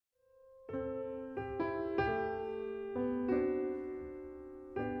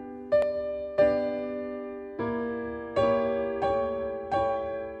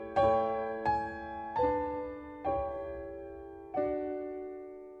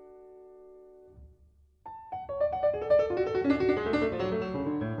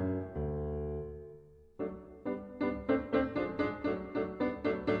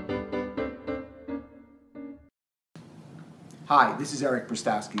Hi, this is Eric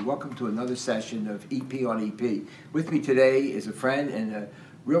Prystowsky. Welcome to another session of EP on EP. With me today is a friend and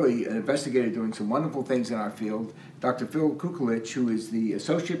really an investigator doing some wonderful things in our field, Dr. Phil Cuculich, who is the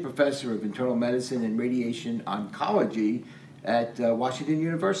Associate Professor of Internal Medicine and Radiation Oncology at Washington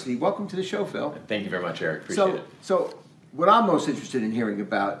University. Welcome to the show, Phil. Thank you very much, Eric. Appreciate it. So what I'm most interested in hearing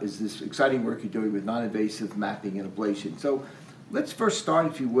about is this exciting work you're doing with non-invasive mapping and ablation. So let's first start,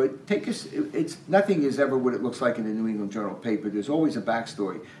 if you would. Take us, nothing is ever what it looks like in a New England Journal paper. There's always a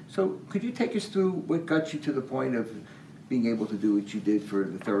backstory. So could you take us through what got you to the point of being able to do what you did for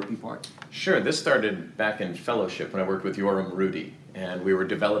the therapy part? Sure. This started back in fellowship when I worked with Yoram Rudy, and we were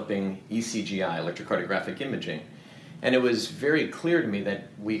developing ECGI, electrocardiographic imaging. And it was very clear to me that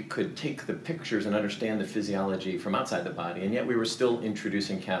we could take the pictures and understand the physiology from outside the body, and yet we were still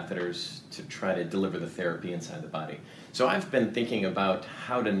introducing catheters to try to deliver the therapy inside the body. So I've been thinking about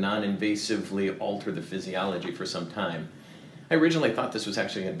how to non-invasively alter the physiology for some time. I originally thought this was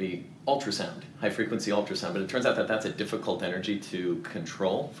actually going to be ultrasound, high-frequency ultrasound, but it turns out that that's a difficult energy to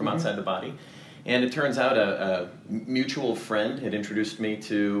control from outside the body. And it turns out a mutual friend had introduced me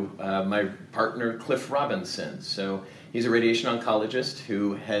to my partner, Cliff Robinson. So he's a radiation oncologist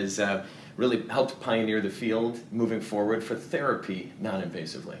who has really helped pioneer the field moving forward for therapy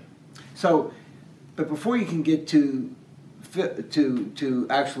non-invasively. So, but before you can get to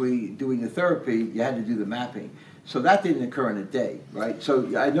actually doing the therapy, you had to do the mapping. So that didn't occur in a day, right?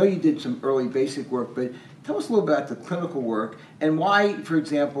 So I know you did some early basic work, but tell us a little about the clinical work and why, for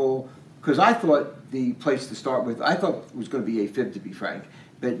example, because I thought the place to start with, I thought it was going to be AFib, to be frank,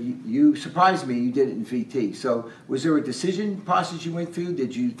 but you surprised me, you did it in VT. So was there a decision process you went through?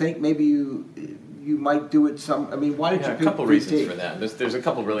 Did you think maybe you might do it some, I mean, why did you pick a couple VT? Reasons for that. There's a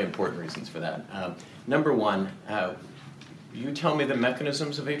couple really important reasons for that. Number one, you tell me the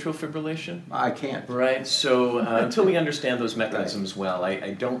mechanisms of atrial fibrillation? I can't. Right, so until we understand those mechanisms well,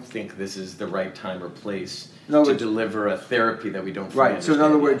 I don't think this is the right time or place to deliver a therapy that we don't fully understand. So in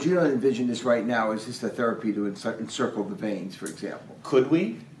other words, you don't envision this right now as just a therapy to encircle the veins, for example. Could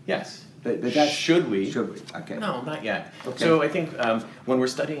we? Yes. But that's, should we? Should we? Okay. No, not yet. Okay. So I think when we're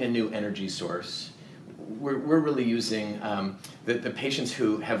studying a new energy source, we're really using the patients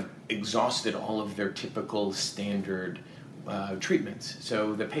who have exhausted all of their typical standard treatments.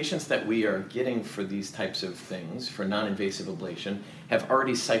 So the patients that we are getting for these types of things, for non-invasive ablation, have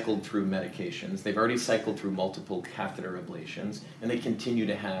already cycled through medications, they've already cycled through multiple catheter ablations, and they continue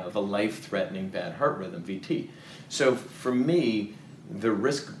to have a life-threatening bad heart rhythm, VT. So for me, the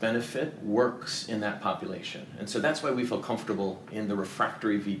risk-benefit works in that population. And so that's why we feel comfortable in the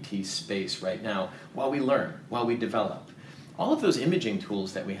refractory VT space right now, while we learn, while we develop. All of those imaging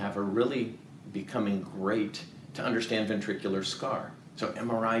tools that we have are really becoming great to understand ventricular scar. So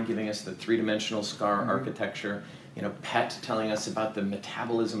MRI giving us the three-dimensional scar architecture, PET telling us about the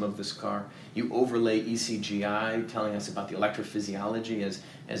metabolism of the scar. You overlay ECGI telling us about the electrophysiology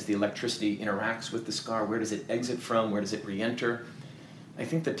as the electricity interacts with the scar. Where does it exit from? Where does it re-enter? I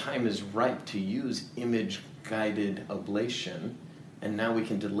think the time is ripe to use image-guided ablation, and now we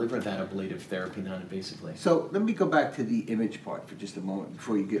can deliver that ablative therapy non-invasively. So let me go back to the image part for just a moment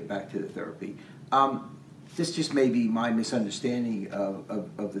before you get back to the therapy. This just may be my misunderstanding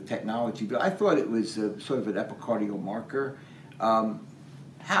of the technology, but I thought it was sort of an epicardial marker.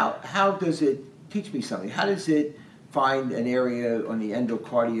 How does it, teach me something, how does it find an area on the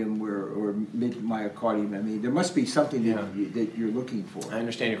endocardium or mid-myocardium? I mean, there must be something that you're looking for. I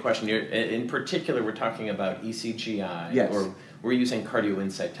understand your question. In particular, we're talking about ECGI, yes. Or we're using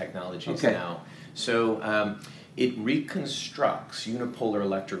cardioinsight technologies now. So it reconstructs unipolar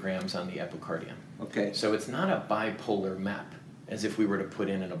electrograms on the epicardium. Okay. So it's not a bipolar map, as if we were to put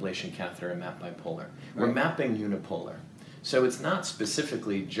in an ablation catheter and map bipolar. Right. We're mapping unipolar. So it's not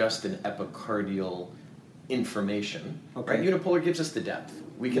specifically just an epicardial information. Okay. Right? Unipolar gives us the depth.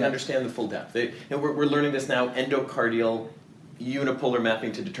 We can understand the full depth. We're learning this now, endocardial unipolar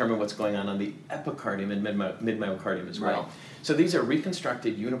mapping to determine what's going on the epicardium and mid-myocardium as well. Right. So these are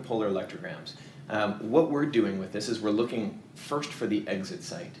reconstructed unipolar electrograms. What we're doing with this is we're looking first for the exit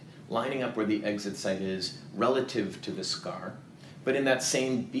site, lining up where the exit site is relative to the scar. But in that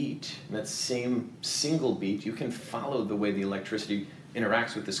same beat, that same single beat, you can follow the way the electricity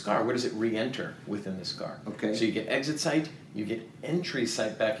interacts with the scar. Where does it re-enter within the scar? Okay. So you get exit site, you get entry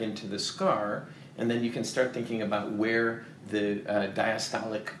site back into the scar, and then you can start thinking about where the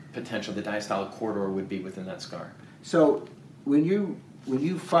diastolic potential, the diastolic corridor would be within that scar. So when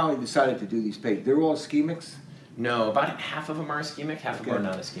you finally decided to do these patients, they're all ischemics? No, about half of them are ischemic, half of them are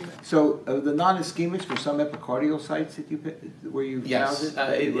non-ischemic. So the non-ischemics were some epicardial sites that where you yes,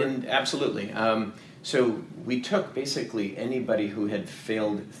 found it? Absolutely. So we took basically anybody who had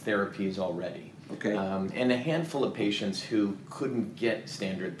failed therapies already. Okay. And a handful of patients who couldn't get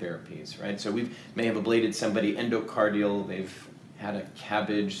standard therapies, right? So we may have ablated somebody endocardial, they've had a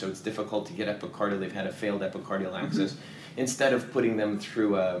cabbage, so it's difficult to get epicardial, they've had a failed epicardial access. Instead of putting them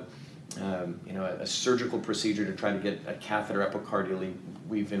through a surgical procedure to try to get a catheter epicardially,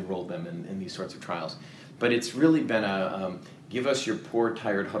 we've enrolled them in these sorts of trials. But it's really been give us your poor,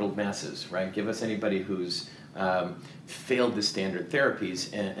 tired, huddled masses, right? Give us anybody who's failed the standard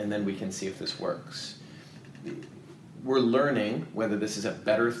therapies, and then we can see if this works. We're learning whether this is a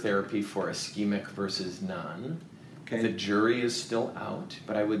better therapy for ischemic versus non. Okay. The jury is still out,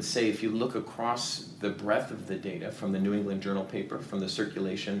 but I would say if you look across the breadth of the data from the New England Journal paper, from the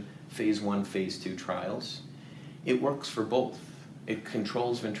circulation phase 1, phase 2 trials, it works for both. It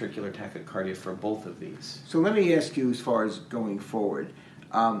controls ventricular tachycardia for both of these. So let me ask you, as far as going forward,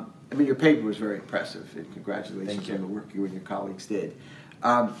 I mean, your paper was very impressive, and congratulations on the work you and your colleagues did.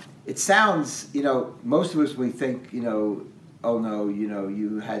 It sounds, most of us, we think, oh no,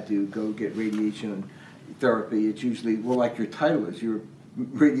 you had to go get radiation therapy. It's usually, well, like your title is, you're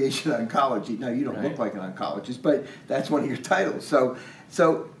radiation oncology. Now, you don't look like an oncologist, but that's one of your titles. So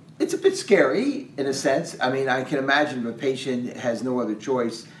it's a bit scary in a sense. I mean, I can imagine if a patient has no other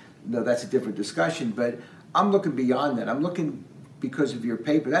choice, that's a different discussion, but I'm looking beyond that. I'm looking because of your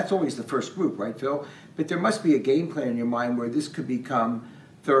paper. That's always the first group, right, Phil? But there must be a game plan in your mind where this could become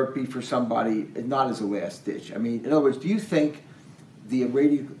therapy for somebody, not as a last ditch. I mean, in other words, do you think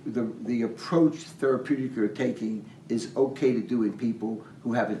the approach therapeutic you're taking is okay to do in people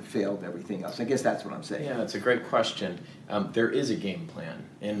who haven't failed everything else? I guess that's what I'm saying. Yeah, it's a great question. There is a game plan,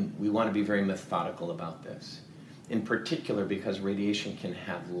 and we want to be very methodical about this. In particular, because radiation can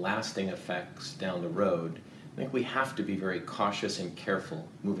have lasting effects down the road, I think we have to be very cautious and careful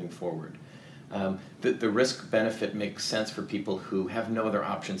moving forward. The risk-benefit makes sense for people who have no other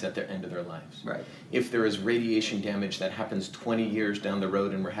options at the end of their lives. Right. If there is radiation damage that happens 20 years down the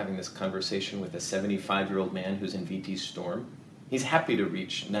road, and we're having this conversation with a 75-year-old man who's in VT storm, he's happy to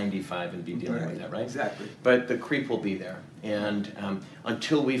reach 95 and be dealing with that, right? Exactly. But the creep will be there. And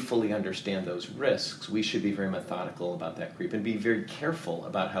until we fully understand those risks, we should be very methodical about that creep and be very careful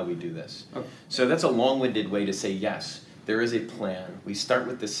about how we do this. Okay. So that's a long-winded way to say, yes, there is a plan. We start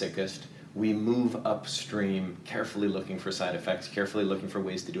with the sickest. We move upstream, carefully looking for side effects, carefully looking for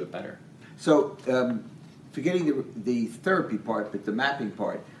ways to do it better. So forgetting the therapy part, but the mapping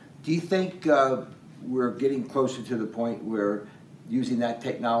part, do you think we're getting closer to the point where using that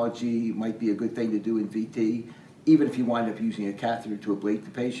technology might be a good thing to do in VT, even if you wind up using a catheter to ablate the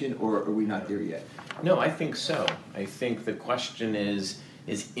patient, or are we not there yet? No, I think so. I think the question is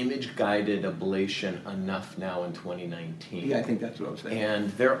image-guided ablation enough now in 2019? Yeah, I think that's what I was saying. And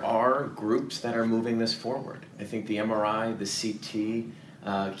there are groups that are moving this forward. I think the MRI, the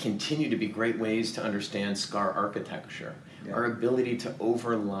CT, continue to be great ways to understand scar architecture. Yeah. Our ability to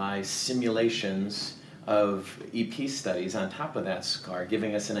overlay simulations of EP studies on top of that scar,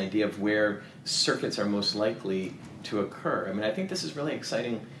 giving us an idea of where circuits are most likely to occur. I mean, I think this is really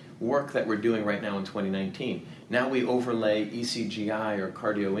exciting work that we're doing right now in 2019. Now we overlay ECGI or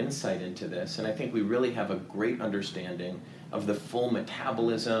cardio insight into this, and I think we really have a great understanding of the full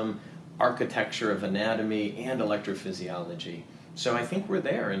metabolism, architecture of anatomy, and electrophysiology. So I think we're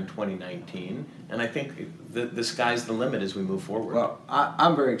there in 2019, and I think the sky's the limit as we move forward. Well,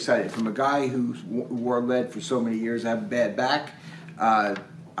 I'm very excited. From a guy who wore lead for so many years, I have a bad back,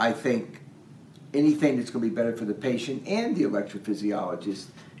 I think anything that's going to be better for the patient and the electrophysiologist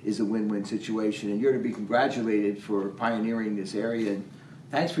is a win-win situation, and you're to be congratulated for pioneering this area, and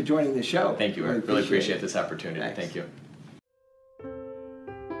thanks for joining the show. Thank you. I really appreciate this opportunity. Thanks. Thank you.